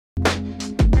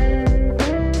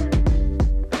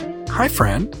Hi,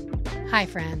 friend. Hi,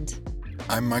 friend.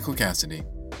 I'm Michael Cassidy.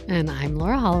 And I'm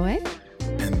Laura Holloway.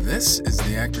 And this is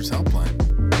the Actors Helpline.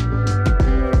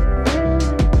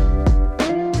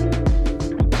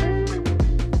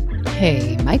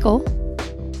 Hey, Michael.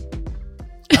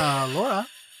 Laura.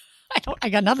 I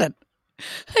got nothing.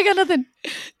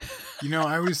 You know,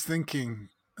 I was thinking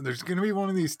there's going to be one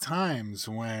of these times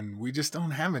when we just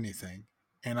don't have anything.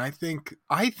 And I think,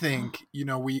 you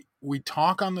know, we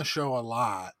talk on the show a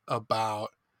lot about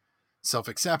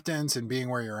self-acceptance and being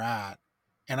where you're at.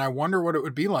 And I wonder what it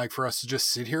would be like for us to just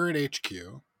sit here at HQ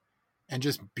and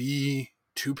just be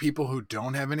two people who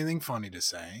don't have anything funny to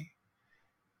say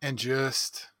and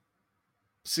just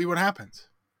see what happens.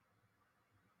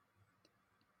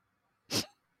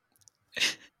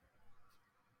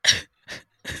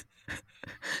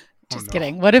 Just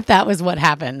kidding. What if that was what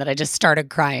happened, that I just started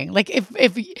crying? Like if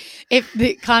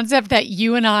the concept that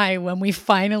you and I, when we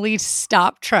finally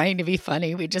stop trying to be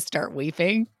funny, we just start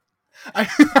weeping.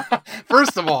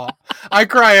 First of all, I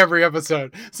cry every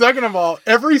episode. Second of all,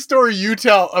 every story you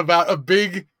tell about a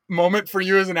big moment for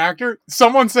you as an actor,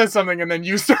 someone says something and then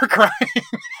you start crying.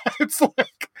 It's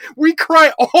like we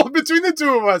cry all between the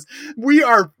two of us. We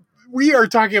are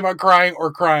talking about crying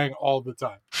all the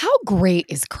time. How great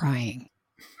is crying?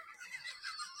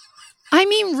 I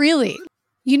mean, really,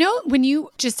 you know, when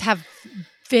you just have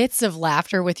fits of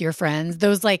laughter with your friends,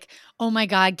 those like, oh my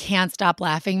God, can't stop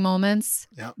laughing moments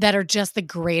that are just the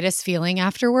greatest feeling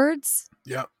afterwards.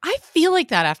 Yeah. I feel like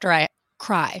that after I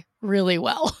cry really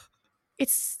well.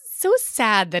 It's so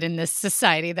sad that in this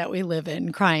society that we live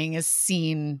in, crying is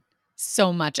seen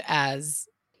so much as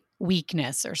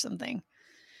weakness or something.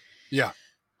 Yeah.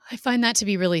 I find that to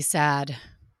be really sad.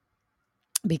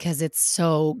 Because it's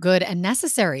so good and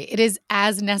necessary. It is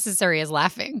as necessary as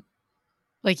laughing.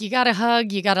 Like you got to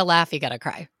hug, you got to laugh, you got to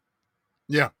cry.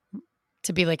 Yeah.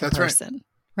 To be like a person,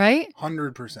 right?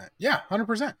 100%. Yeah,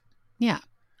 100%. Yeah,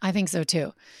 I think so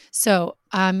too. So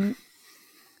I'd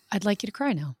like you to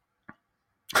cry now.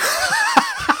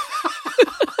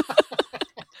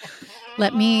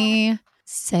 Let me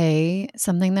say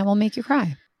something that will make you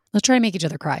cry. Let's try to make each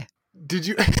other cry. Did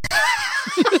you...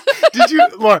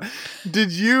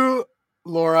 Did you,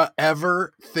 Laura,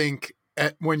 ever think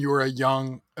when you were a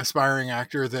young aspiring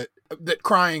actor that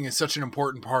crying is such an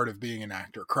important part of being an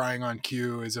actor? Crying on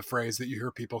cue is a phrase that you hear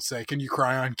people say. Can you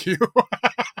cry on cue?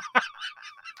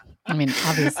 I mean,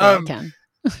 obviously I can.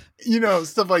 You know,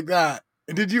 stuff like that.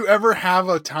 Did you ever have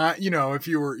a time, you know, if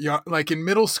you were young, like in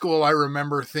middle school, I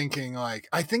remember thinking like,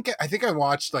 I think I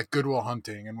watched like Good Will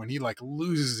Hunting, and when he like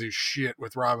loses his shit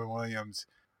with Robin Williams,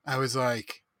 I was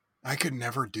like, I could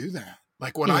never do that.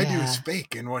 Like what I do is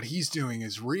fake and what he's doing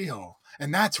is real.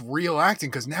 And that's real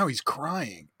acting because now he's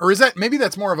crying. Or is that, maybe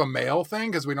that's more of a male thing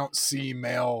because we don't see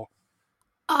male.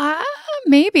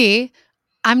 Maybe.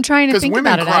 I'm trying to think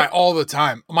about it. Because women cry all the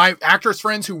time. My actress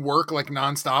friends who work like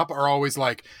nonstop are always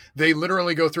like, they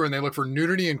literally go through and they look for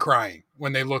nudity and crying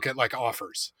when they look at like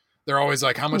offers. They're always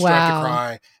like, how much do I have to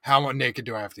cry? How naked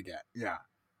do I have to get? Yeah.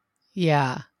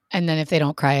 Yeah. And then if they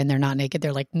don't cry and they're not naked,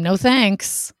 they're like, no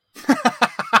thanks.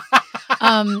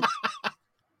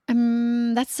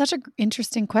 That's such an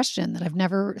interesting question that I've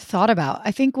never thought about.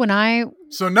 I think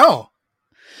So no.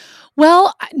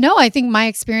 Well, no, I think my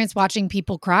experience watching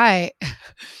people cry,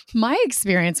 my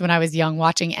experience when I was young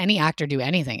watching any actor do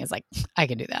anything is like, I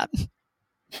can do that.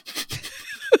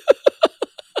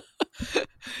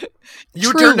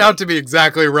 You turned out to be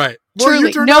exactly right. Well, Truly.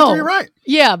 You turned out to be right.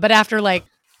 Yeah, but after like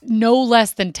no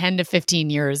less than 10 to 15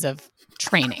 years of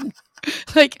training.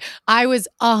 Like I was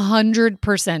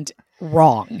 100%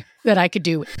 wrong that I could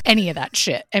do any of that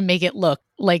shit and make it look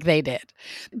like they did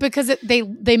because they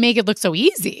make it look so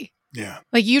easy. Yeah.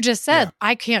 Like you just said,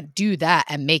 I can't do that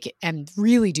and make it and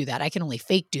really do that. I can only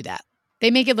fake do that. They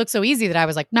make it look so easy that I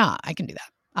was like, nah, I can do that.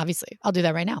 Obviously, I'll do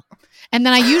that right now. And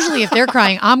then I usually, if they're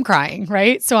crying, I'm crying,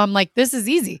 right? So I'm like, this is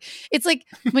easy. It's like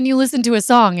when you listen to a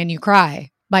song and you cry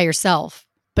by yourself.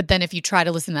 But then if you try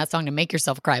to listen to that song to make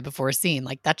yourself cry before a scene,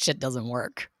 like that shit doesn't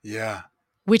work. Yeah.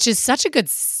 Which is such a good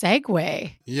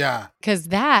segue. Yeah. Because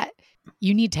that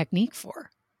you need technique for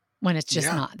when it's just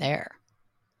not there.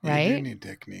 Right? You do need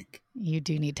technique. You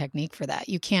do need technique for that.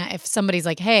 You can't, if somebody's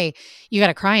like, hey, you got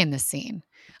to cry in this scene.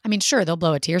 I mean, sure, they'll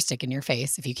blow a tear stick in your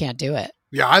face if you can't do it.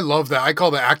 Yeah, I love that. I call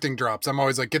the acting drops. I'm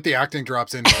always like, get the acting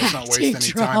drops in. Let's not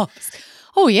waste any time.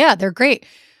 Oh, yeah, they're great.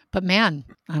 But man,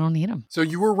 I don't need them. So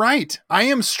you were right. I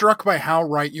am struck by how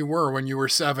right you were when you were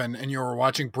 7 and you were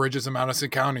watching Bridges of Madison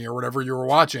County or whatever you were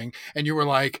watching. And you were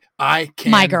like, I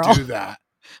can't do that.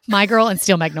 My Girl and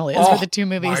Steel Magnolias were the two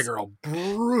movies. My Girl,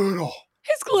 brutal.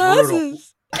 His glasses. Brutal.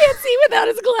 Can't see without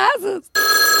his glasses.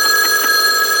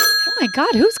 Oh my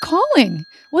God, who's calling?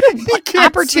 What an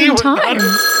opportune time.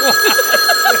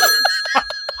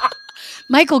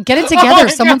 Michael, get it together.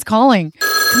 Someone's calling.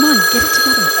 Come on, get it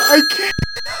together. I can't.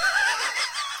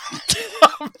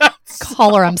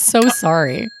 Caller, I'm so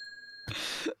sorry.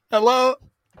 Hello?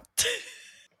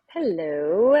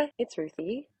 Hello, it's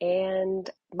Ruthie, and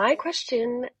my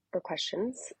question or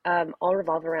questions all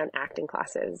revolve around acting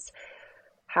classes.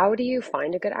 How do you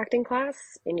find a good acting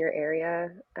class in your area,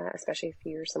 especially if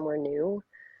you're somewhere new?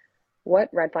 What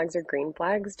red flags or green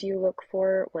flags do you look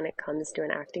for when it comes to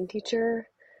an acting teacher?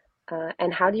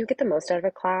 And how do you get the most out of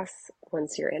a class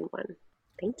once you're in one?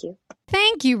 Thank you.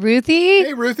 Thank you, Ruthie.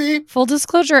 Hey, Ruthie. Full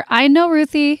disclosure, I know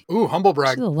Ruthie. Ooh, humble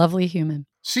brag. She's a lovely human.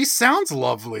 She sounds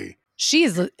lovely. She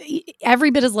is every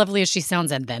bit as lovely as she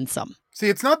sounds and then some. See,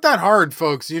 it's not that hard,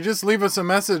 folks. You just leave us a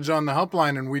message on the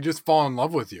helpline and we just fall in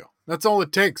love with you. That's all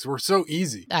it takes. We're so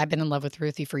easy. I've been in love with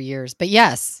Ruthie for years. But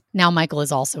yes, now Michael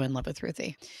is also in love with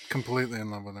Ruthie. Completely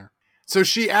in love with her. So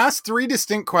she asked 3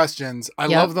 distinct questions. I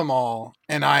Yep. love them all.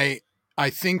 And I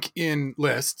think in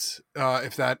lists,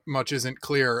 if that much isn't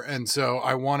clear. And so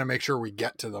I want to make sure we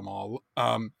get to them all.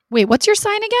 Wait, what's your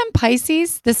sign again?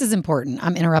 Pisces? This is important.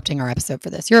 I'm interrupting our episode for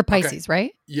this. You're a Pisces,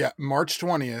 right? Yeah, March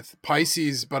 20th,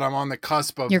 Pisces, but I'm on the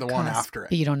cusp of the one after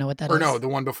But it. you don't know what that is. Or no, the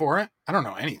one before it? I don't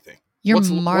know anything. You're What's-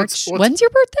 March. what's- When's your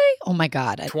birthday? Oh my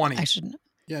God. 20. I shouldn't.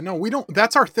 Yeah, no, we don't.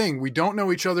 That's our thing. We don't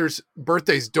know each other's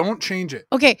birthdays. Don't change it.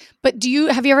 Okay, but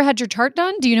have you ever had your chart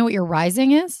done? Do you know what your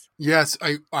rising is? Yes,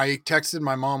 I texted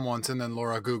my mom once and then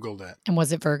Laura Googled it. And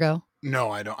was it Virgo?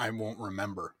 No, I don't. I won't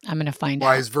remember. I'm going to find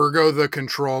Why out. is Virgo the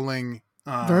controlling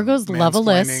Virgos love a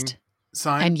mansplaining list.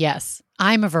 sign? And yes,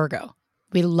 I'm a Virgo.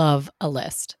 We love a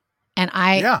list. And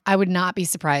I would not be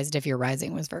surprised if your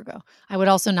rising was Virgo. I would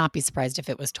also not be surprised if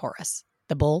it was Taurus,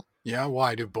 the bull. Yeah,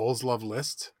 why? Do bulls love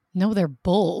lists? No, they're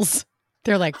bulls.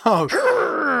 They're like, Oh,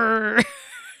 "Grrr."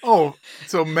 oh,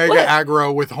 so mega What?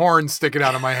 aggro with horns sticking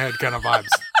out of my head kind of vibes.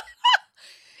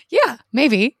 Yeah,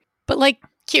 maybe, but like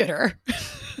cuter.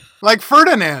 Like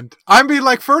Ferdinand. I'd be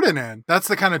like Ferdinand. That's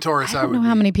the kind of Taurus I I don't would know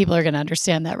how be. many people are going to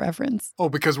understand that reference. Oh,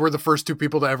 because we're the first 2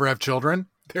 people to ever have children?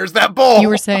 There's that bull. You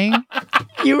were saying?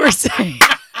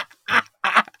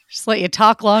 Just let you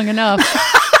talk long enough.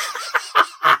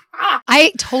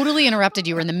 I totally interrupted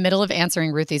you. We're in the middle of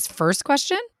answering Ruthie's first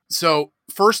question. So,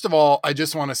 first of all, I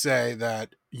just want to say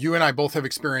that you and I both have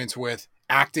experience with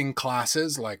acting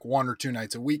classes, like 1 or 2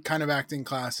 nights a week kind of acting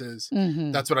classes.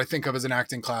 Mm-hmm. That's what I think of as an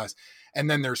acting class. And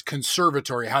then there's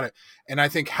conservatory, and I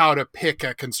think how to pick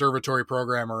a conservatory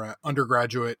program or an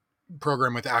undergraduate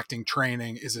program with acting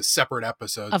training is a separate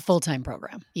episode. A full-time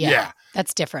program. Yeah.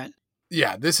 That's different.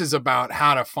 Yeah, this is about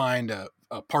how to find a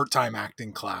part-time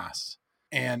acting class.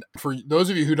 And for those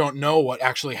of you who don't know what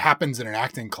actually happens in an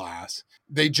acting class,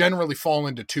 they generally fall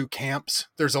into 2 camps.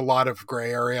 There's a lot of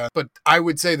gray area, but I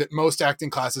would say that most acting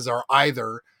classes are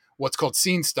either what's called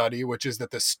scene study, which is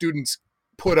that the students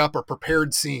put up a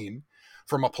prepared scene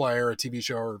from a play or a TV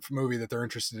show or movie that they're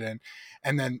interested in.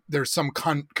 And then there's some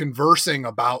conversing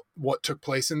about what took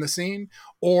place in the scene,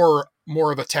 or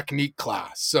more of a technique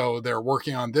class. So they're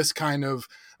working on this kind of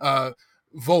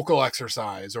vocal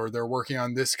exercise, or they're working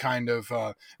on this kind of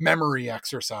memory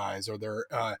exercise, or they're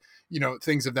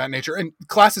things of that nature. And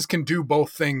classes can do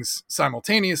both things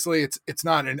simultaneously. It's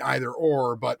not an either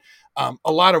or, but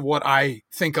a lot of what I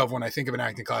think of when I think of an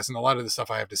acting class, and a lot of the stuff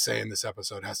I have to say in this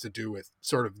episode, has to do with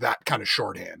sort of that kind of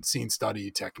shorthand, scene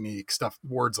study, technique, stuff,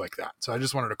 words like that. So I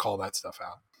just wanted to call that stuff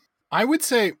out. I would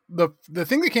say the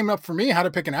thing that came up for me, how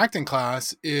to pick an acting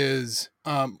class, is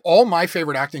all my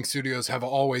favorite acting studios have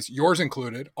always, yours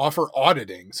included, offer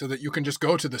auditing so that you can just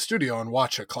go to the studio and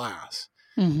watch a class.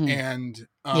 Mm-hmm. And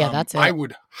that's it. I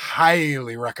would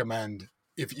highly recommend,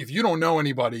 if you don't know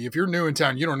anybody, if you're new in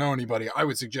town, you don't know anybody, I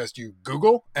would suggest you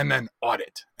Google and then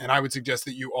audit. And I would suggest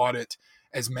that you audit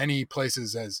as many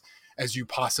places as you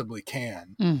possibly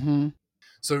can. Mm-hmm.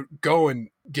 So go and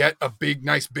get a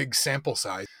nice big sample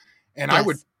size. And Yes. I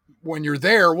would, when you're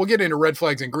there, we'll get into red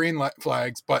flags and green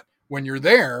flags, but when you're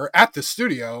there at the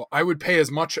studio, I would pay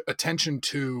as much attention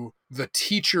to the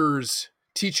teacher's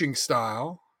teaching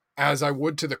style as I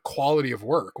would to the quality of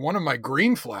work. One of my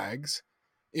green flags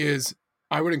is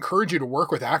I would encourage you to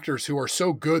work with actors who are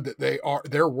so good that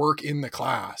their work in the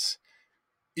class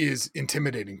is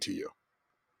intimidating to you.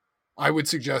 I would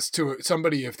suggest to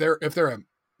somebody, if they're a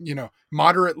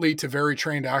moderately to very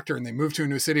trained actor and they move to a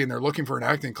new city and they're looking for an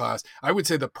acting class, I would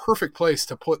say the perfect place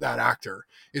to put that actor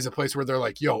is a place where they're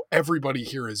like, yo, everybody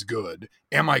here is good.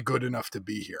 Am I good enough to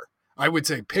be here? I would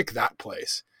say pick that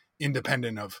place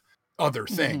independent of other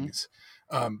things.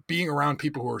 Being around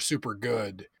people who are super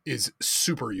good is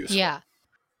super useful. Yeah.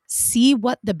 see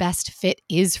what the best fit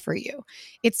is for you.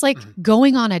 It's like Mhm.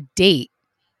 going on a date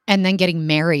and then getting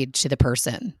married to the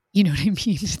person. You know what I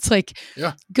mean? It's like,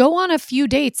 Yeah. go on a few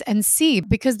dates and see,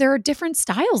 because there are different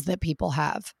styles that people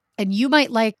have. And you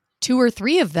might like 2 or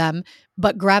 3 of them,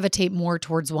 but gravitate more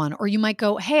towards one. Or you might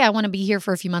go, hey, I want to be here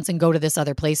for a few months and go to this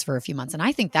other place for a few months. And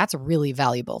I think that's really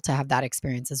valuable to have that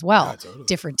experience as well. Yeah, totally.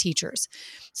 Different teachers.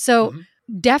 So Mhm.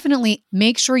 definitely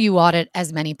make sure you audit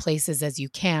as many places as you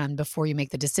can before you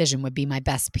make the decision, would be my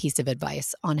best piece of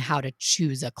advice on how to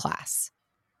choose a class.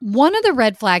 One of the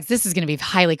red flags, this is going to be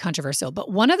highly controversial,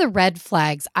 but one of the red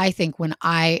flags I think when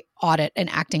I audit an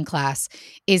acting class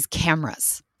is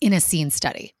cameras in a scene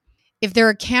study. If there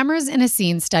are cameras in a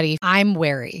scene study, I'm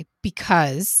wary,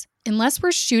 because unless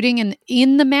we're shooting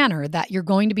in the manner that you're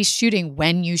going to be shooting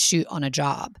when you shoot on a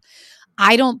job,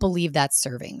 I don't believe that's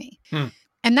serving me.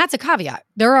 And that's a caveat.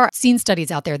 There are scene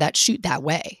studies out there that shoot that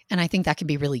way, and I think that can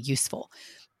be really useful.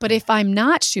 But if I'm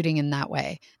not shooting in that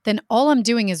way, then all I'm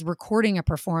doing is recording a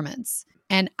performance.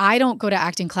 And I don't go to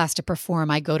acting class to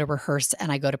perform. I go to rehearse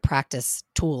and I go to practice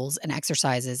tools and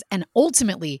exercises and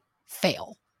ultimately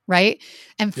fail, right?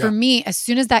 And for Yeah. me, as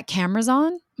soon as that camera's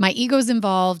on, my ego's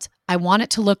involved. I want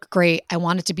it to look great. I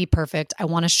want it to be perfect. I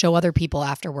want to show other people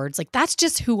afterwards. Like, that's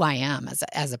just who I am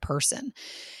as a person.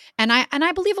 And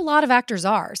I believe a lot of actors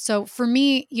are. So for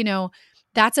me,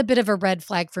 that's a bit of a red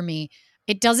flag for me.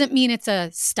 It doesn't mean it's a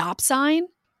stop sign,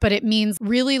 but it means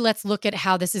really let's look at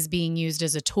how this is being used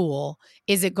as a tool.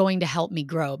 Is it going to help me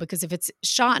grow? Because if it's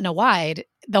shot in a wide,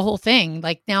 the whole thing,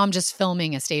 like now I'm just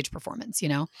filming a stage performance,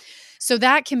 So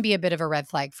that can be a bit of a red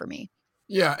flag for me.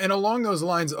 Yeah. And along those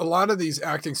lines, a lot of these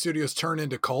acting studios turn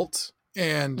into cults,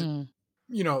 and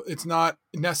it's not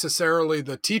necessarily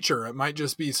the teacher. It might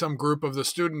just be some group of the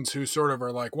students who sort of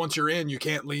are like, once you're in, you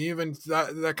can't leave, and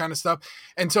that kind of stuff.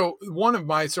 And so one of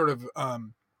my sort of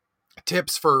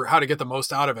tips for how to get the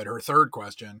most out of it, her third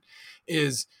question,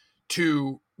 is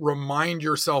to remind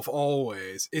yourself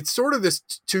always. It's sort of this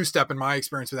two-step in my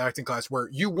experience with acting class, where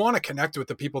you want to connect with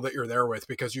the people that you're there with,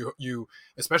 because you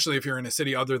especially if you're in a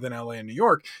city other than LA and New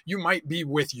York, you might be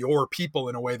with your people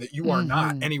in a way that you are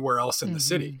not anywhere else in the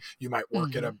city. You might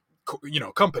work at a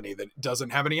company that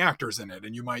doesn't have any actors in it,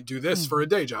 and you might do this for a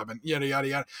day job, and yada yada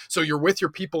yada. So you're with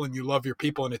your people and you love your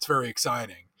people, and it's very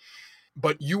exciting,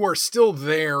 but you are still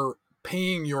there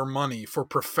paying your money for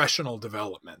professional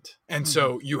development. And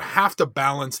so you have to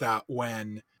balance that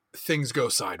when things go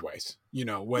sideways,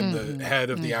 when the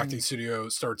head of the acting studio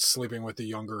starts sleeping with the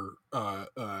younger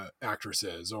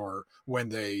actresses, or when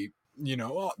they,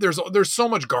 there's so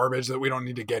much garbage that we don't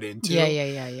need to get into.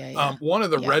 Yeah. One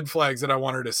of the red flags that I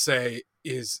wanted to say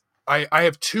is I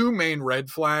have 2 main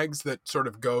red flags that sort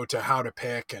of go to how to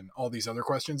pick and all these other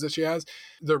questions that she has.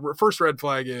 The first red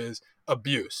flag is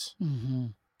abuse.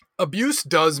 Abuse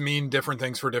does mean different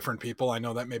things for different people. I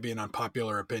know that may be an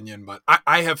unpopular opinion, but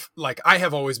I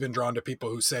have always been drawn to people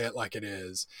who say it like it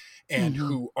is, and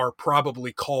who are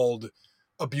probably called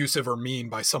abusive or mean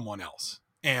by someone else.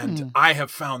 And I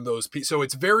have found those people. So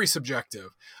it's very subjective,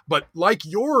 but like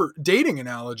your dating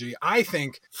analogy, I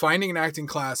think finding an acting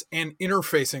class and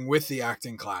interfacing with the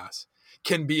acting class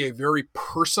can be a very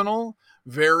personal,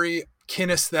 very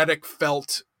kinesthetic,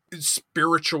 felt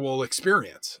spiritual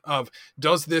experience of,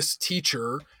 does this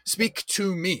teacher speak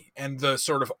to me and the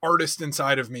sort of artist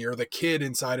inside of me, or the kid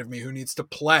inside of me who needs to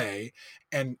play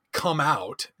and come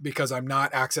out because I'm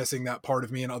not accessing that part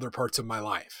of me in other parts of my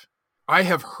life. I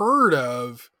have heard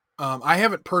of, I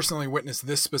haven't personally witnessed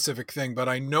this specific thing, but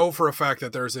I know for a fact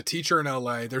that there's a teacher in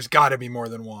LA, there's got to be more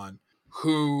than one,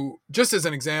 who, just as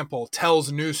an example,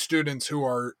 tells new students who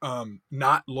are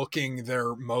not looking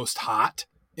their most hot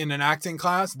in an acting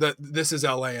class that this is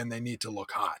LA and they need to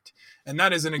look hot. And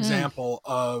that is an example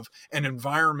of an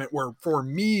environment where, for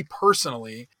me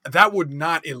personally, that would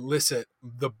not elicit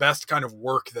the best kind of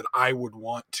work that I would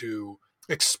want to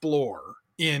explore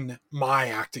in my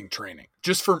acting training.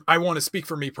 I want to speak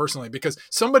for me personally, because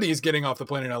somebody is getting off the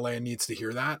plane in LA and needs to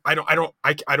hear that. I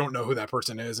don't know who that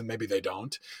person is, and maybe they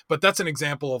don't, but that's an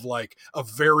example of like a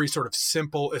very sort of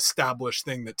simple established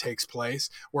thing that takes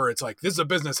place, where it's like, this is a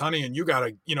business, honey, and you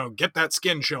gotta, get that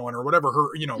skin showing, or whatever her,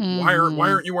 why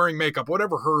aren't you wearing makeup?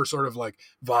 Whatever her sort of like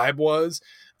vibe was.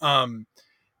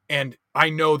 And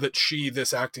I know that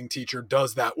this acting teacher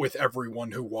does that with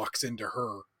everyone who walks into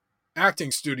her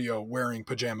acting studio wearing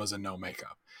pajamas and no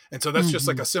makeup. And so that's just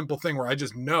like a simple thing where I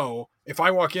just know, if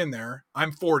I walk in there,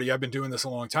 I'm 40, I've been doing this a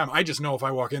long time, I just know if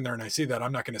I walk in there and I see that,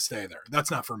 I'm not going to stay there.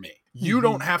 That's not for me. You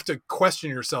don't have to question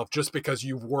yourself just because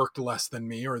you've worked less than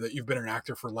me, or that you've been an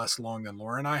actor for less long than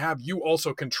Laura and I have. You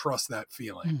also can trust that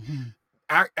feeling.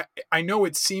 I know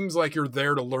it seems like you're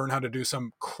there to learn how to do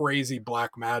some crazy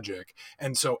black magic.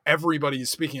 And so everybody is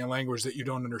speaking a language that you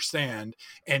don't understand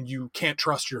and you can't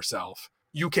trust yourself.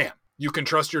 You can. You can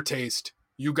trust your taste.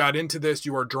 You got into this.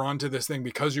 You are drawn to this thing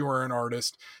because you are an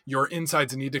artist. Your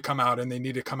insides need to come out, and they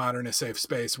need to come out in a safe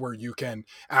space where you can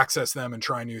access them and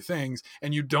try new things.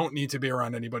 And you don't need to be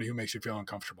around anybody who makes you feel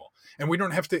uncomfortable. And we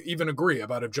don't have to even agree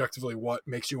about objectively what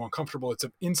makes you uncomfortable. It's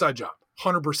an inside job,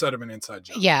 100% of an inside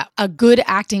job. Yeah. A good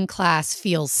acting class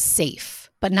feels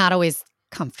safe, but not always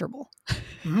comfortable.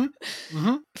 Mm-hmm.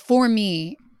 Mm-hmm. For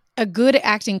me, a good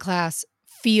acting class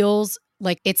feels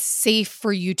like it's safe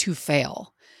for you to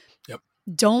fail. Yep.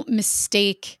 Don't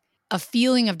mistake a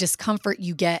feeling of discomfort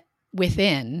you get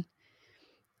within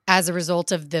as a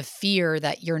result of the fear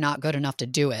that you're not good enough to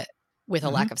do it with a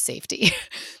lack of safety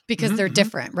because they're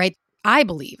different, right? I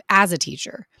believe as a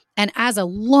teacher and as a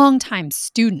longtime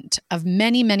student of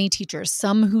many, many teachers,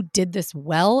 some who did this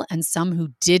well and some who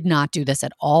did not do this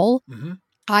at all,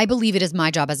 I believe it is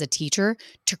my job as a teacher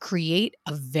to create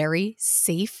a very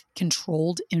safe,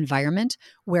 controlled environment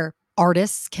where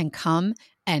artists can come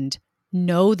and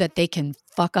know that they can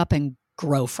fuck up and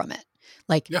grow from it.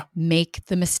 Like make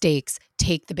the mistakes,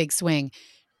 take the big swing.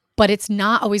 But it's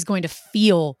not always going to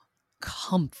feel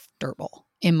comfortable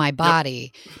in my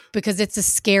body because it's a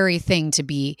scary thing to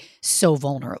be so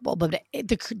vulnerable. But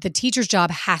the teacher's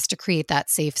job has to create that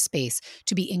safe space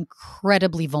to be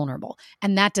incredibly vulnerable.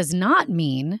 And that does not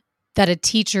mean that a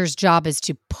teacher's job is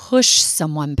to push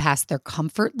someone past their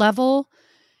comfort level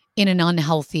in an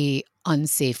unhealthy,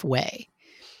 unsafe way.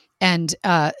 And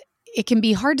it can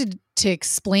be hard to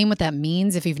explain what that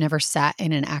means if you've never sat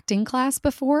in an acting class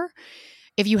before.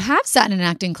 If you have sat in an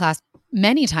acting class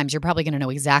many times, you're probably going to know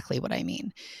exactly what I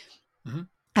mean.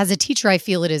 As a teacher, I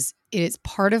feel it is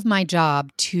part of my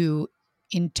job to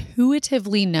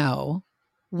intuitively know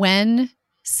when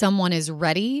someone is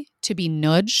ready to be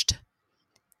nudged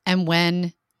and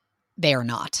when they are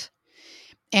not.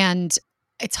 And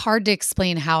it's hard to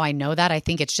explain how I know that. I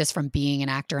think it's just from being an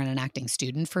actor and an acting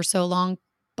student for so long,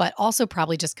 but also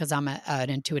probably just because I'm an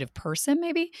intuitive person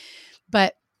maybe.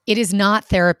 But it is not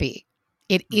therapy.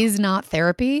 It is not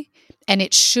therapy, and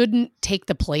it shouldn't take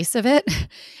the place of it.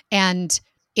 And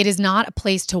it is not a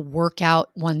place to work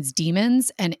out one's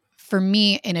demons. And for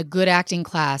me, in a good acting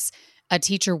class, a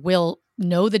teacher will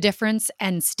know the difference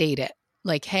and state it.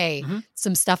 Like, hey,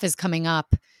 some stuff is coming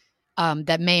up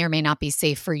that may or may not be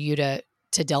safe for you to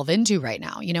delve into right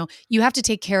now. You know, you have to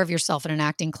take care of yourself in an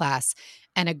acting class.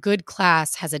 And a good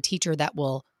class has a teacher that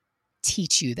will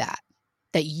teach you that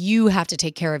you have to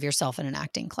take care of yourself in an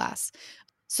acting class.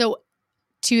 So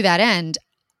to that end,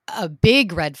 a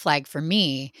big red flag for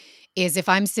me is if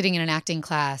I'm sitting in an acting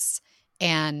class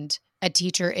and a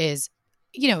teacher is,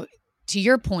 you know, to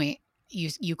your point,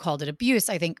 you called it abuse.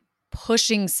 I think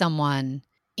pushing someone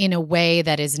in a way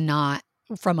that is not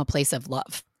from a place of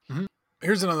love.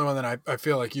 Here's another one that I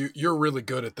feel like you're really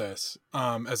good at this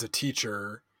as a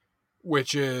teacher,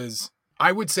 which is,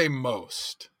 I would say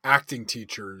most acting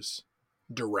teachers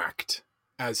direct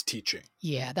as teaching.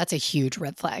 Yeah, that's a huge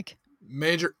red flag.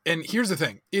 Major. And here's the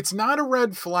thing. It's not a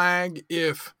red flag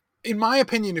if, in my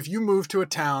opinion, if you move to a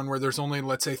town where there's only,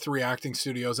 let's say, 3 acting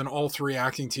studios and all 3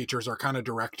 acting teachers are kind of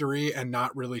directory and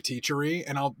not really teachery,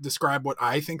 and I'll describe what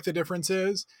I think the difference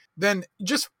is, then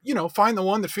just, you know, find the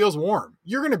one that feels warm.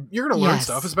 You're going to learn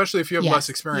stuff, especially if you have less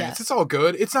experience. It's all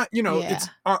good. It's not, you know, it's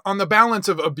on the balance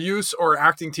of abuse or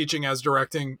acting teaching as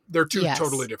directing. They're two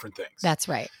totally different things. That's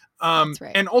right.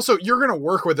 And also you're going to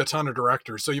work with a ton of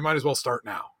directors, so you might as well start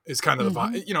now is kind of the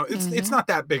vibe. You know, it's not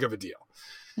that big of a deal.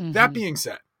 That being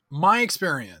said, my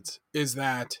experience is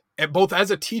that both as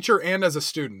a teacher and as a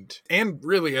student, and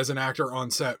really as an actor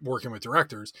on set working with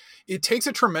directors, it takes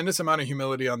a tremendous amount of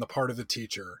humility on the part of the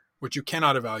teacher, which you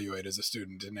cannot evaluate as a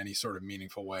student in any sort of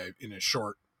meaningful way in a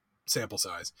short sample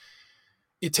size.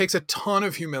 It takes a ton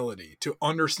of humility to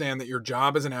understand that your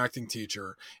job as an acting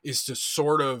teacher is to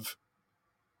sort of,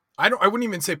 I wouldn't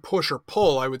even say push or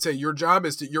pull. I would say your job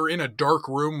is you're in a dark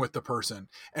room with the person.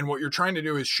 And what you're trying to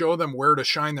do is show them where to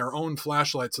shine their own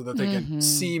flashlight so that they can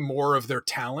see more of their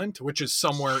talent, which is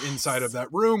somewhere inside of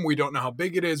that room. We don't know how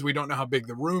big it is. We don't know how big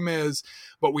the room is,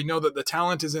 but we know that the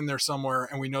talent is in there somewhere,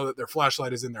 and we know that their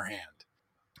flashlight is in their hand.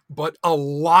 But a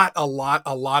lot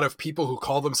of people who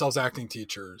call themselves acting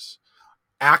teachers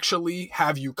actually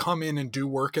have you come in and do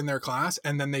work in their class,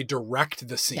 and then they direct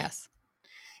the scene. Yes.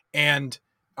 And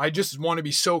I just want to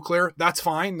be so clear. That's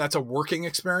fine. That's a working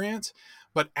experience.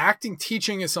 But acting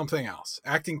teaching is something else.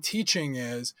 Acting teaching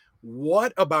is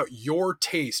what about your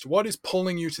taste? What is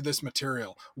pulling you to this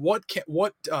material? What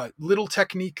little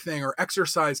technique thing or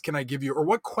exercise can I give you? Or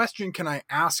what question can I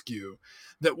ask you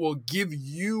that will give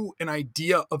you an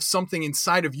idea of something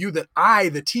inside of you that I,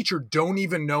 the teacher, don't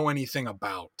even know anything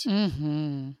about?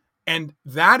 Mm-hmm. And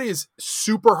that is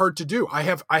super hard to do. I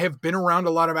have been around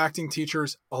a lot of acting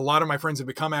teachers. A lot of my friends have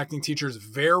become acting teachers.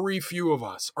 Very few of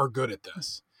us are good at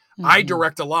this. I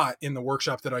direct a lot in the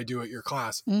workshop that I do at your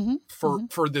class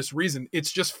for this reason.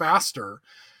 It's just faster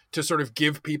to sort of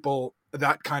give people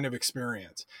that kind of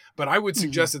experience. But I would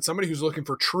suggest that somebody who's looking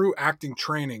for true acting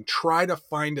training, try to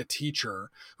find a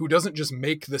teacher who doesn't just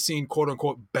make the scene quote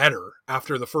unquote better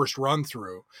after the first run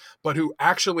through, but who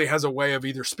actually has a way of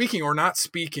either speaking or not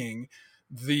speaking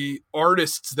the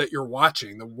artists that you're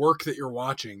watching, the work that you're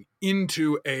watching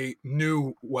into a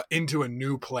new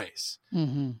place.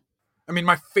 Mm-hmm. I mean,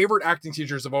 my favorite acting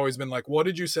teachers have always been like, what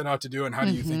did you set out to do and how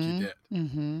do you think you did?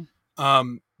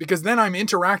 Mm-hmm. Because then I'm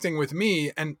interacting with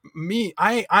me, and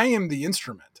I am the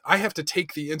instrument. I have to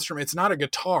take the instrument. It's not a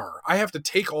guitar. I have to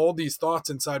take all these thoughts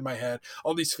inside my head,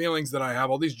 all these feelings that I have,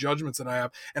 all these judgments that I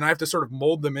have, and I have to sort of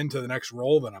mold them into the next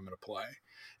role that I'm going to play.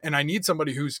 And I need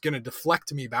somebody who's going to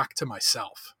deflect me back to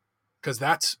myself, because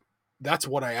that's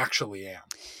what I actually am.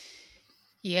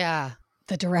 Yeah.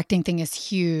 The directing thing is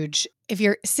huge. If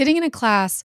you're sitting in a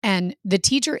class and the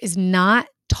teacher is not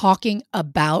talking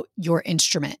about your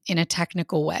instrument in a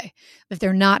technical way, if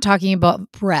they're not talking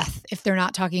about breath, if they're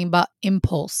not talking about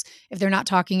impulse, if they're not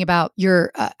talking about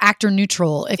your actor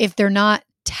neutral, if they're not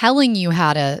telling you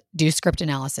how to do script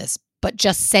analysis, but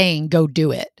just saying, go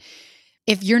do it.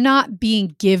 If you're not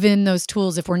being given those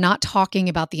tools, if we're not talking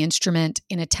about the instrument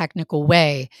in a technical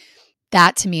way,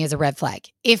 that to me is a red flag.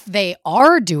 If they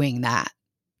are doing that,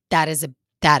 that is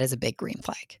a big green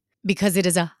flag, because it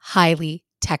is a highly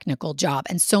technical job.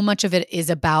 And so much of it is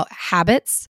about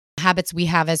habits we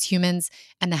have as humans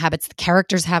and the habits the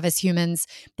characters have as humans,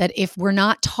 that if we're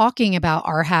not talking about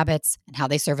our habits and how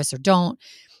they serve us or don't,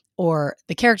 or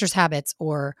the characters' habits,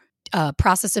 or a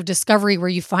process of discovery where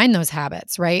you find those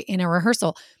habits, right, in a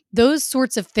rehearsal, those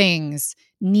sorts of things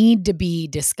need to be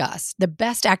discussed. The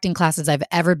best acting classes I've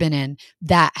ever been in,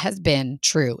 that has been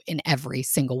true in every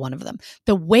single one of them.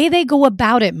 The way they go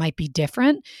about it might be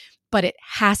different, but it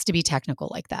has to be technical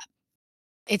like that.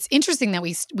 It's interesting that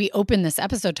we opened this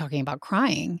episode talking about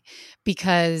crying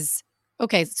because,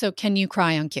 okay, so can you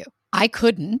cry on cue? I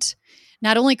couldn't.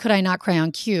 Not only could I not cry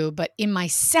on cue, but in my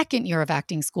second year of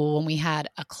acting school, when we had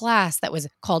a class that was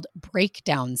called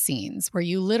breakdown scenes, where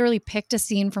you literally picked a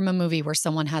scene from a movie where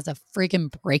someone has a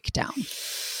freaking breakdown.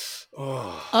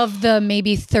 Oh. Of the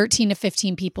maybe 13 to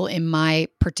 15 people in my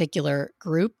particular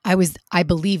group, I was, I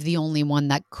believe, the only one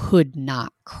that could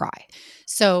not cry.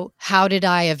 So how did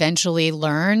I eventually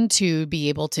learn to be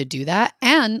able to do that?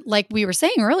 And like we were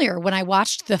saying earlier, when I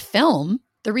watched the film,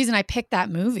 the reason I picked that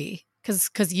movie,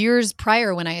 because years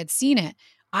prior when I had seen it,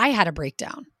 I had a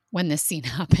breakdown when this scene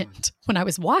happened, when I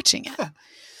was watching it.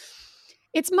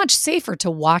 It's much safer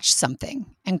to watch something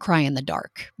and cry in the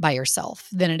dark by yourself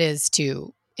than it is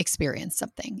to experience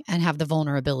something and have the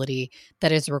vulnerability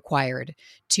that is required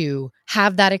to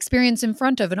have that experience in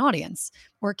front of an audience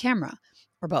or a camera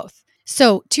or both.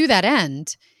 So to that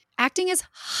end, acting is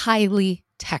highly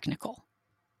technical,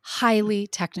 highly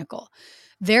technical.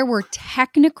 There were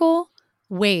technical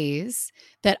ways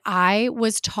that I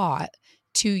was taught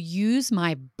to use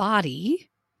my body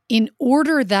in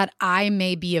order that I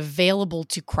may be available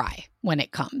to cry when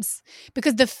it comes.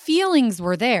 Because the feelings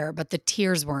were there, but the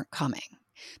tears weren't coming.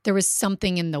 There was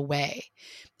something in the way.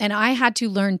 And I had to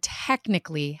learn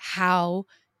technically how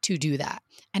to do that.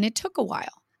 And it took a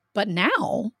while. But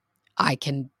now I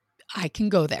can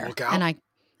go there. And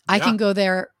I can go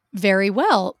there very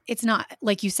well. It's not,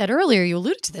 like you said earlier, you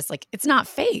alluded to this, like it's not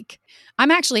fake. I'm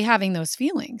actually having those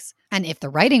feelings. And if the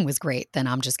writing was great, then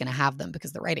I'm just going to have them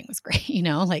because the writing was great,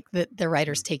 like the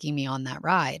writer's taking me on that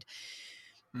ride.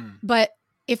 But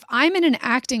if I'm in an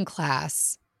acting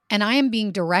class and I am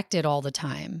being directed all the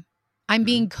time, I'm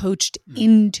being coached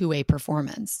into a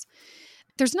performance,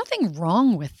 there's nothing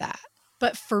wrong with that.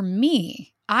 But for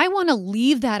me, I want to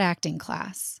leave that acting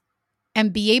class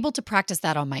and be able to practice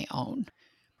that on my own.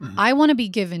 I want to be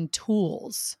given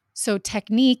tools. So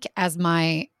technique, as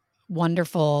my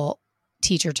wonderful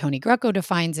teacher, Tony Greco,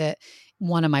 defines it,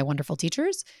 one of my wonderful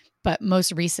teachers, but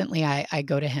most recently I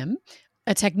go to him.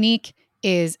 A technique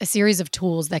is a series of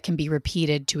tools that can be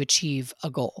repeated to achieve a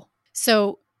goal.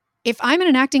 So if I'm in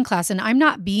an acting class and I'm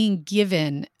not being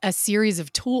given a series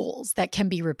of tools that can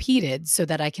be repeated so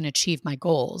that I can achieve my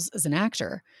goals as an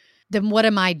actor, then what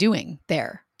am I doing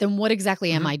there? Then what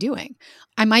exactly am I doing?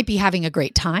 I might be having a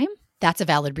great time. that's a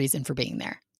valid reason for being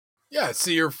there. Yeah,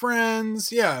 see your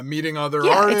friends. Yeah, meeting other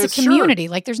Yeah, artists. it's a community.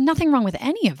 Like there's nothing wrong with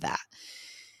any of that.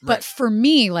 But Right. for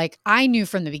me, like I knew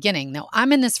from the beginning, no,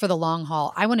 I'm in this for the long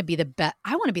haul. I want to be the best.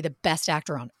 I want to be the best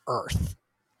actor on earth.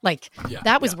 Like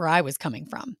that was where I was coming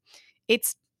from.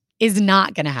 Is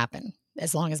not going to happen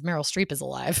as long as Meryl Streep is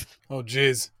alive. Oh,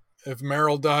 geez. If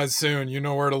Meryl dies soon, you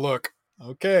know where to look.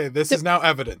 Okay, this is now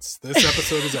evidence. This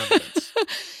episode is evidence.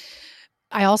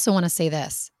 I also want to say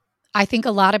this. I think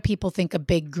a lot of people think a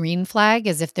big green flag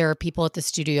is if there are people at the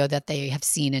studio that they have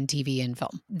seen in TV and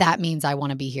film. That means I want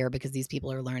to be here because these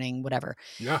people are learning whatever.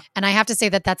 Yeah. And I have to say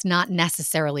that that's not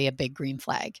necessarily a big green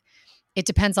flag. It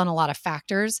depends on a lot of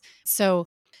factors. So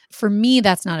for me,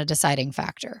 that's not a deciding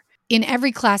factor. In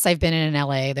every class I've been in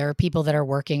LA, there are people that are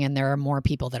working and there are more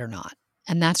people that are not.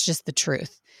 And that's just the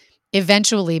truth.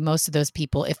 Eventually, most of those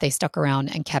people, if they stuck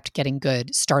around and kept getting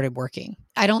good, started working.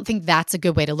 I don't think that's a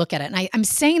good way to look at it. And I'm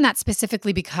saying that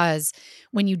specifically because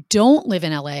when you don't live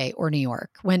in LA or New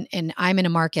York, and I'm in a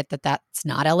market that's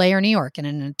not LA or New York, and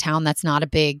in a town that's not a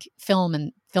big film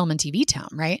and TV town,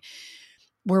 right?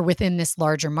 We're within this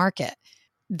larger market.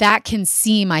 That can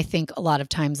seem, I think, a lot of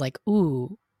times like,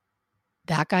 ooh,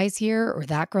 that guy's here or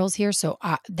that girl's here. So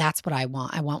that's what I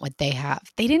want. I want what they have.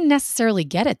 They didn't necessarily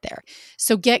get it there.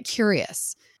 So get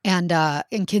curious and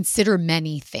consider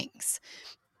many things.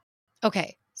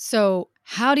 Okay. So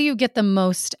how do you get the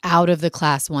most out of the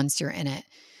class once you're in it?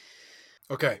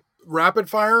 Okay. Rapid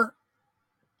fire,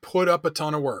 put up a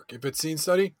ton of work. If it's scene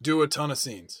study, do a ton of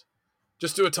scenes.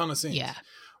 Just do a ton of scenes. Yeah.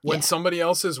 When somebody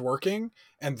else is working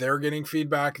and they're getting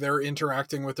feedback, they're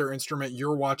interacting with their instrument,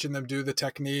 you're watching them do the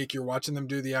technique, you're watching them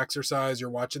do the exercise, you're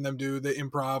watching them do the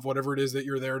improv, whatever it is that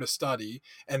you're there to study,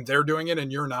 and they're doing it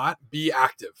and you're not, be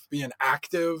active. Be an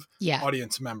active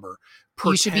audience member.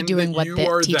 You should be doing what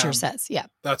the teacher says. Yeah.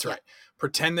 That's right.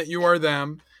 Pretend that you are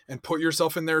them and put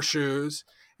yourself in their shoes.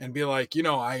 And be like,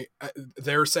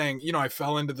 they're saying, I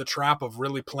fell into the trap of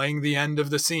really playing the end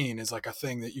of the scene is like a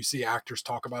thing that you see actors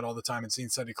talk about all the time in scene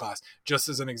study class. Just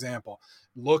as an example,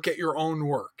 look at your own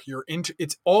work.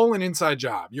 It's all an inside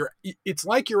job. It's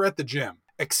like you're at the gym,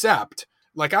 except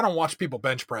like I don't watch people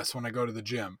bench press when I go to the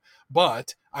gym,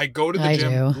 but I go to the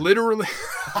gym literally.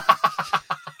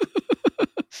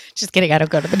 Just kidding. I don't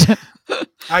go to the gym.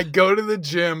 I go to the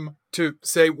gym to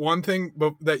say one thing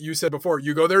that you said before.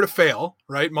 You go there to fail,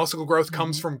 right? Muscle growth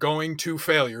comes from going to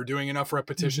failure, doing enough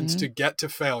repetitions to get to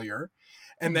failure.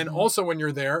 And then also when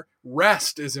you're there,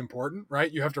 rest is important,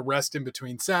 right? You have to rest in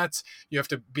between sets. You have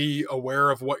to be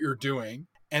aware of what you're doing.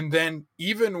 And then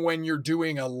even when you're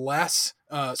doing a less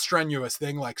strenuous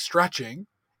thing like stretching,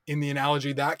 in the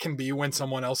analogy, that can be when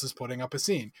someone else is putting up a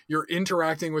scene. You're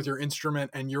interacting with your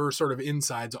instrument and your sort of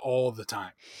insides all the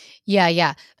time.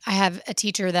 Yeah. I have a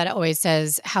teacher that always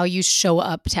says how you show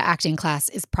up to acting class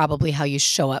is probably how you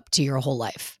show up to your whole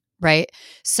life, right?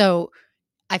 So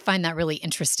I find that really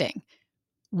interesting.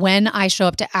 When I show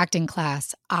up to acting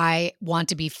class, I want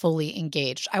to be fully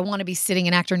engaged. I want to be sitting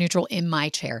in actor neutral in my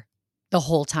chair the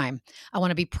whole time. I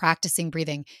want to be practicing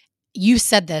breathing. You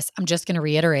said this, I'm just going to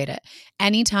reiterate it.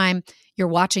 Anytime you're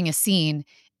watching a scene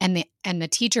and the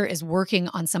teacher is working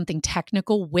on something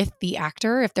technical with the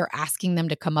actor, if they're asking them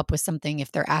to come up with something,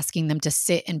 if they're asking them to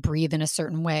sit and breathe in a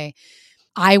certain way,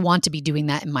 I want to be doing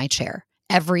that in my chair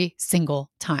every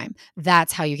single time.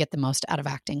 That's how you get the most out of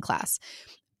acting class.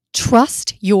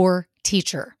 Trust your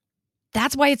teacher.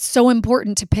 That's why it's so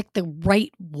important to pick the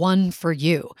right one for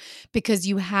you, because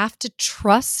you have to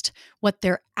trust what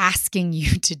they're asking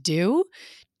you to do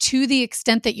to the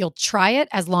extent that you'll try it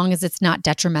as long as it's not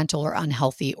detrimental or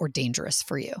unhealthy or dangerous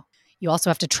for you. You also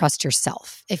have to trust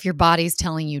yourself. If your body's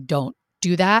telling you don't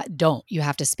do that, don't. You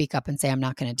have to speak up and say, I'm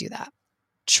not going to do that.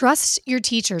 Trust your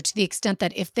teacher to the extent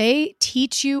that if they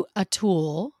teach you a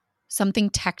tool, something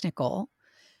technical,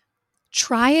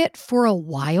 try it for a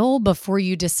while before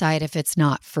you decide if it's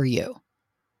not for you.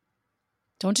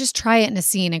 Don't just try it in a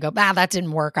scene and go, that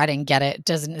didn't work. I didn't get it.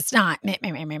 It's not.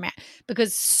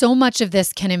 Because so much of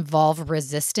this can involve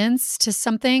resistance to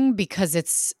something because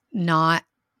it's not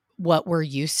what we're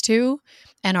used to.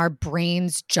 And our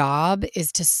brain's job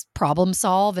is to problem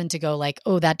solve and to go like,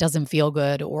 oh, that doesn't feel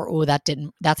good, or, oh,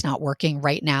 that's not working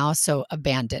right now. So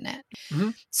abandon it. Mm-hmm.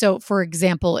 So for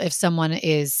example, if someone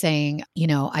is saying,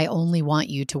 I only want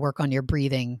you to work on your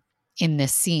breathing in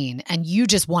this scene, and you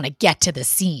just want to get to the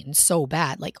scene so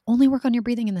bad, like only work on your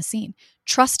breathing in the scene.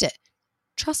 Trust it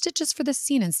just for the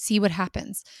scene and see what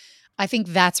happens. I think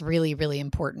that's really, really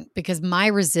important because my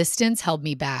resistance held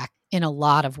me back in a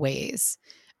lot of ways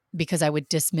because I would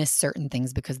dismiss certain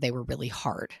things because they were really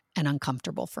hard and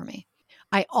uncomfortable for me.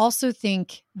 I also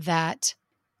think that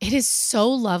It is so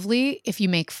lovely if you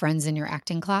make friends in your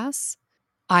acting class.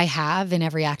 I have in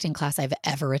every acting class I've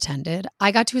ever attended.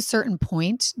 I got to a certain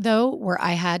point, though, where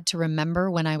I had to remember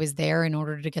when I was there in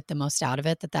order to get the most out of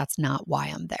it, that that's not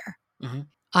why I'm there. Mm-hmm.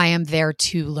 I am there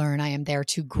to learn. I am there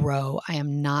to grow. I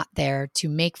am not there to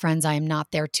make friends. I am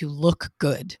not there to look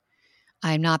good.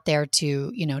 I am not there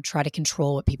to, try to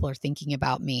control what people are thinking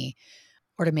about me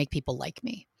or to make people like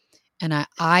me. And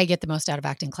I get the most out of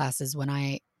acting classes when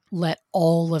I let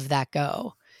all of that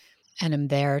go and am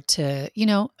there to,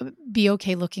 be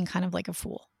okay looking kind of like a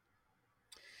fool.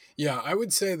 Yeah, I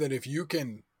would say that if you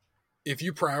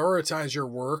prioritize your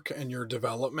work and your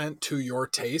development to your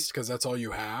taste, because that's all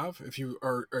you have, if you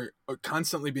are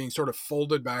constantly being sort of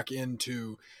folded back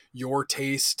into your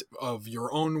taste of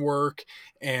your own work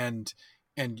and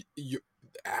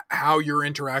how you're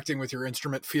interacting with your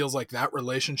instrument feels like that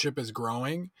relationship is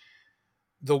growing.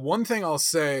 The one thing I'll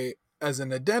say as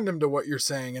an addendum to what you're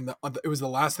saying, and it was the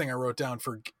last thing I wrote down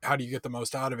for how do you get the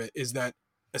most out of it, is that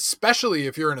especially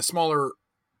if you're in a smaller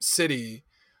city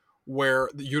where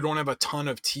you don't have a ton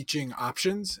of teaching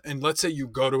options, and let's say you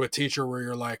go to a teacher where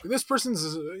you're like, this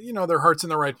person's, their heart's in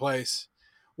the right place.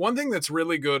 One thing that's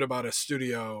really good about a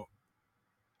studio,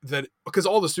 that because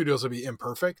all the studios will be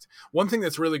imperfect, one thing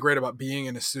that's really great about being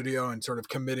in a studio and sort of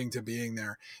committing to being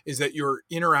there is that you're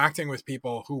interacting with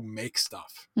people who make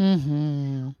stuff,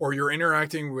 or you're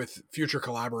interacting with future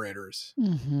collaborators.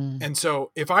 And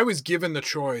so if I was given the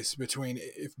choice between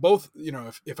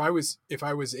if I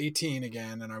was 18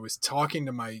 again and I was talking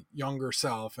to my younger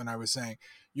self and I was saying,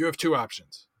 you have two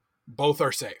options, both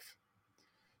are safe.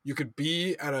 You could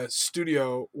be at a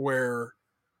studio where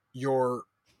your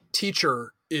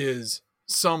teacher is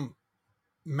some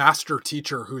master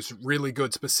teacher who's really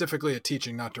good specifically at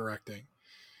teaching, not directing,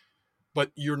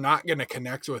 but you're not going to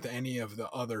connect with any of the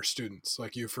other students.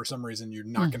 Like for some reason, you're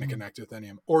not going to connect with any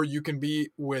of them. Or you can be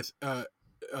with a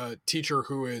teacher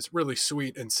who is really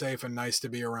sweet and safe and nice to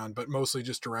be around, but mostly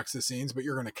just directs the scenes, but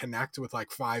you're going to connect with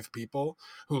like 5 people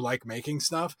who like making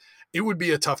stuff. It would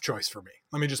be a tough choice for me.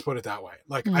 Let me just put it that way.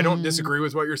 Like, I don't disagree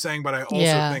with what you're saying, but I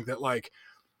also think that like,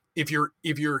 if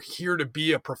you're here to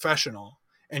be a professional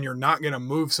and you're not going to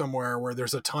move somewhere where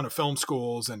there's a ton of film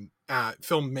schools and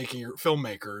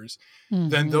filmmakers,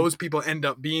 then those people end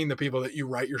up being the people that you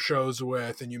write your shows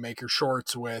with and you make your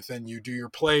shorts with and you do your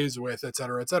plays with, et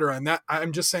cetera, et cetera. And that,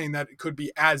 I'm just saying that it could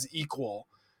be as equal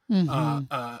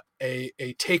a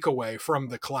takeaway from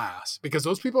the class, because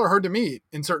those people are hard to meet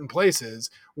in certain places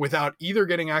without either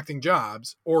getting acting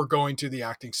jobs or going to the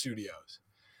acting studios.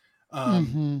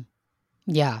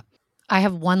 Yeah. I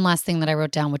have one last thing that I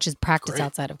wrote down, which is practice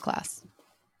outside of class.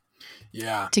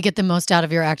 Yeah. To get the most out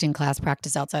of your acting class,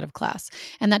 practice outside of class.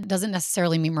 And that doesn't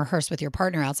necessarily mean rehearse with your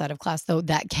partner outside of class, though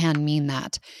that can mean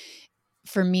that.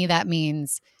 For me, that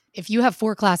means if you have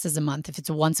 4 classes a month, if it's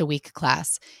a once a week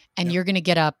class, and you're going to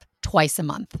get up twice a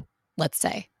month, let's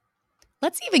say.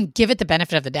 Let's even give it the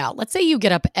benefit of the doubt. Let's say you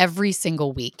get up every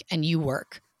single week and you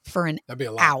work for an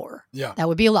hour. Yeah. That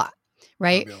would be a lot.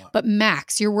 Right? But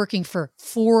max, you're working for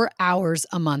 4 hours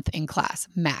a month in class.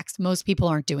 Max. Most people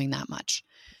aren't doing that much.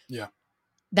 Yeah.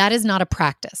 That is not a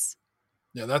practice.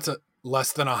 Yeah, that's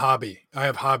less than a hobby. I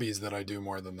have hobbies that I do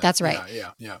more than that. That's right.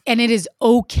 Yeah. And it is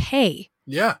okay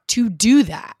to do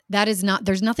that. That is not,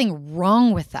 there's nothing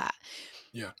wrong with that.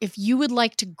 Yeah. If you would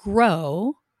like to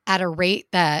grow at a rate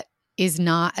that is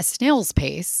not a snail's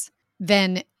pace,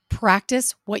 then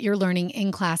practice what you're learning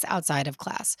in class outside of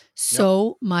class.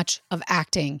 So much of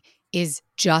acting is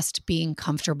just being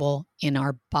comfortable in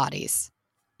our bodies.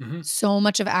 So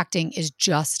much of acting is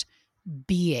just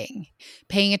being,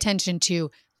 paying attention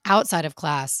to outside of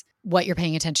class, what you're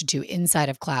paying attention to inside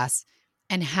of class,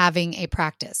 and having a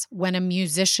practice. When a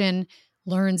musician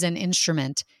learns an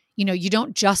instrument, you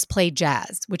don't just play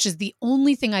jazz, which is the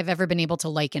only thing I've ever been able to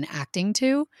liken acting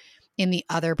to in the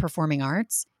other performing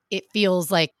arts. It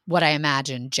feels like what I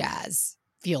imagine jazz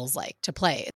feels like to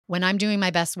play. When I'm doing my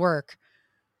best work,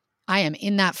 I am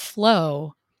in that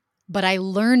flow, but I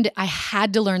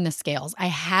had to learn the scales. I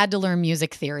had to learn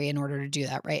music theory in order to do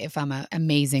that, right? If I'm an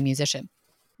amazing musician.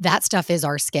 That stuff is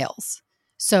our scales.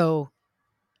 So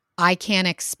I can't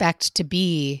expect to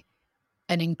be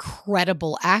an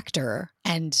incredible actor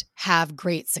and have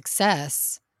great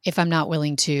success if I'm not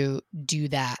willing to do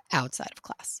that outside of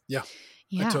class. Yeah.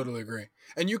 I totally agree.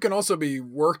 And you can also be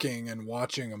working and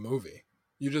watching a movie.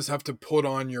 You just have to put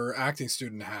on your acting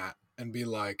student hat and be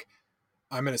like,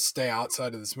 I'm going to stay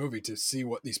outside of this movie to see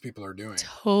what these people are doing.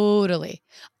 Totally.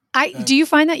 Do you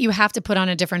find that you have to put on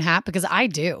a different hat? Because I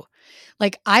do.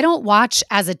 Like, I don't watch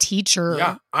as a teacher.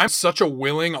 Yeah. I'm such a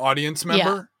willing audience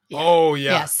member. Oh,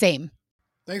 yeah. Yeah, same.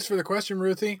 Thanks for the question,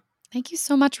 Ruthie. Thank you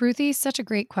so much, Ruthie. Such a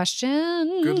great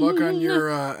question. Good luck on your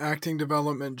acting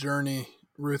development journey,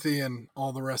 Ruthie, and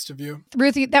all the rest of you.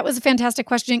 Ruthie, that was a fantastic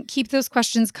question. Keep those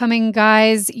questions coming,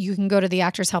 guys. You can go to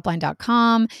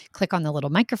theactorshelpline.com, click on the little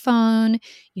microphone.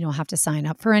 You don't have to sign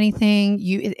up for anything.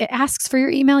 It asks for your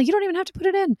email. You don't even have to put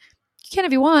it in. You can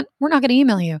if you want. We're not going to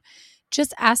email you.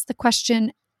 Just ask the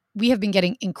question. We have been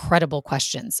getting incredible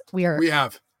questions. We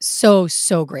have so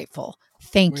grateful.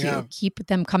 Thank you. Keep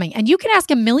them coming. And you can ask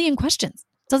a million questions.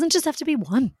 Doesn't just have to be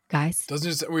one, guys.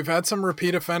 We've had some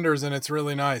repeat offenders, and it's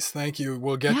really nice. Thank you.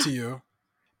 We'll get to you.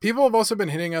 People have also been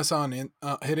hitting us up on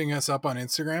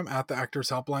Instagram at the Actors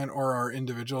Helpline, or our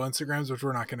individual Instagrams, which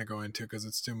we're not going to go into because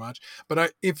it's too much.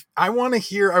 But if I want to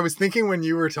hear, I was thinking when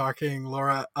you were talking,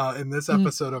 Laura, in this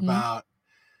episode about,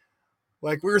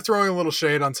 like, we were throwing a little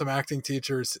shade on some acting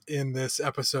teachers in this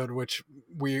episode, which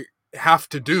we have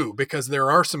to do because there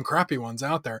are some crappy ones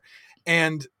out there.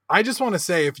 And I just want to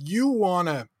say, if you want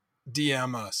to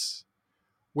DM us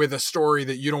with a story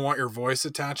that you don't want your voice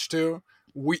attached to,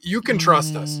 you can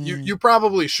trust us. You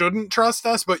probably shouldn't trust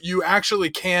us, but you actually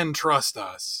can trust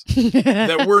us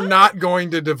that we're not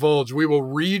going to divulge. We will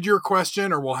read your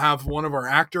question, or we'll have one of our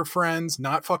actor friends,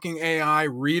 not fucking AI,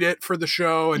 read it for the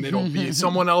show, and it'll be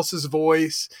someone else's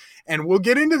voice. And we'll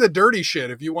get into the dirty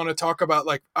shit if you want to talk about,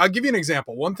 like, I'll give you an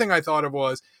example. One thing I thought of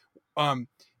was,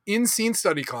 in scene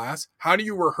study class, how do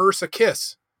you rehearse a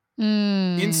kiss?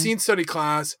 In scene study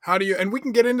class, how do you, and we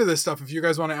can get into this stuff if you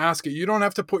guys want to ask it. You don't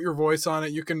have to put your voice on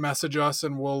it. You can message us,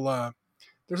 and we'll,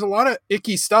 there's a lot of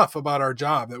icky stuff about our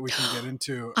job that we can get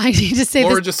into. I need to say,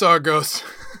 Laura just saw a ghost.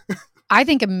 I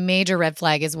think a major red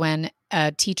flag is when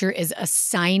a teacher is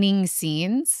assigning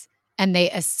scenes and they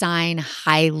assign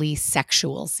highly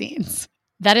sexual scenes.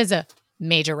 That is a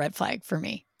major red flag for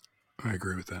me. I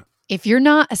agree with that. If you're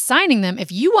not assigning them,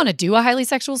 if you want to do a highly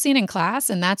sexual scene in class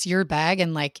and that's your bag,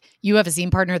 and like you have a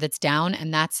scene partner that's down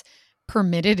and that's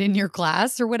permitted in your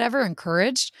class or whatever,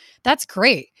 encouraged, that's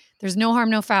great. There's no harm,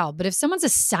 no foul. But if someone's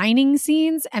assigning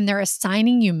scenes and they're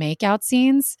assigning you makeout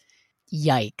scenes,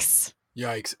 yikes.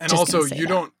 Yikes. And just also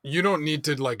you don't need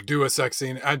to like do a sex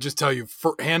scene. I just tell you,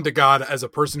 for hand to God, as a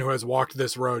person who has walked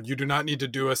this road, you do not need to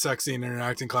do a sex scene in an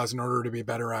acting class in order to be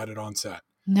better at it on set.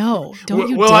 No, don't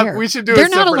you dare. We should do They're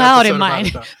not allowed in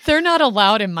mine. They're not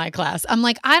allowed in my class. I'm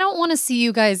like, I don't want to see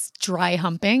you guys dry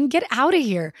humping. Get out of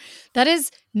here. That is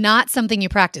not something you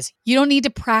practice. You don't need to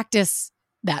practice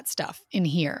that stuff in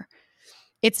here.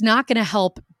 It's not going to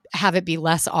help have it be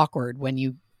less awkward when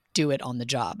you do it on the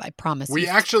job. I promise. We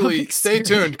actually stay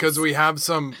tuned because we have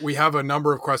a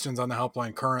number of questions on the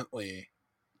helpline currently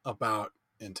about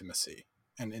intimacy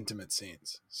and intimate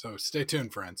scenes. So stay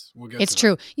tuned, friends. We'll get It's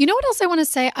true. You know what else I want to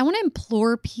say? I want to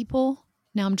implore people.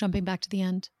 Now I'm jumping back to the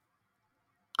end.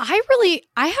 I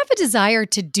have a desire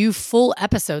to do full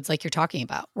episodes like you're talking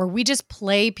about, where we just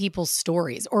play people's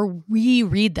stories or we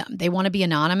read them. They want to be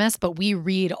anonymous, but we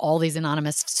read all these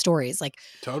anonymous stories. Like,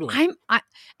 totally.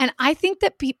 I think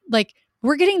that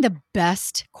we're getting the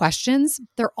best questions.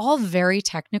 They're all very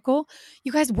technical.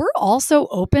 You guys, we're also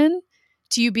open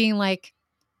to you being like,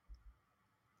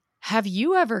 have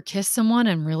you ever kissed someone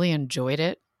and really enjoyed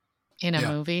it in a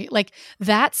movie? Like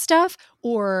that stuff,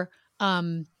 or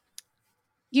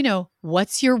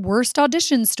what's your worst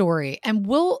audition story? And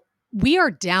we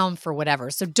are down for whatever.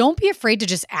 So don't be afraid to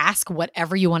just ask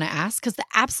whatever you want to ask, because the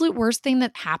absolute worst thing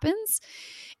that happens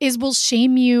is we'll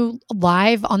shame you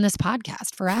live on this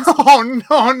podcast for asking.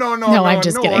 Oh, no. No, I'm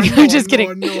just kidding. I'm just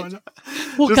kidding.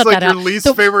 We'll just cut like that out. Your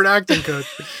least favorite acting coach.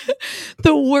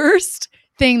 The worst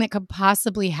thing that could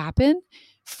possibly happen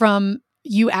from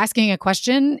you asking a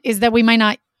question is that we might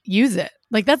not use it.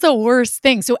 Like, that's the worst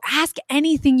thing. So ask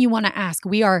anything you want to ask.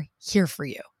 We are here for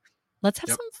you. Let's have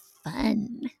some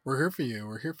fun. We're here for you.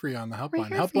 We're here for you on the helpline.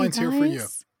 Helpline's here for you.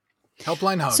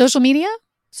 Helpline hugs. Social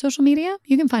media?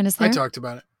 You can find us there. I talked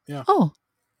about it. Yeah. Oh,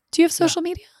 do you have social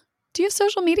media? Do you have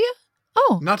social media?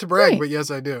 Oh, not to brag, great. But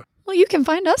yes, I do. Well, you can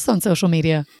find us on social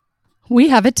media. We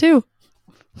have it too.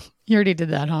 You already did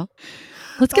that, huh?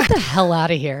 Let's get the hell out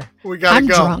of here. We gotta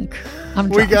go. I'm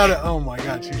drunk. We gotta. Oh my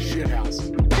God, you shithouse.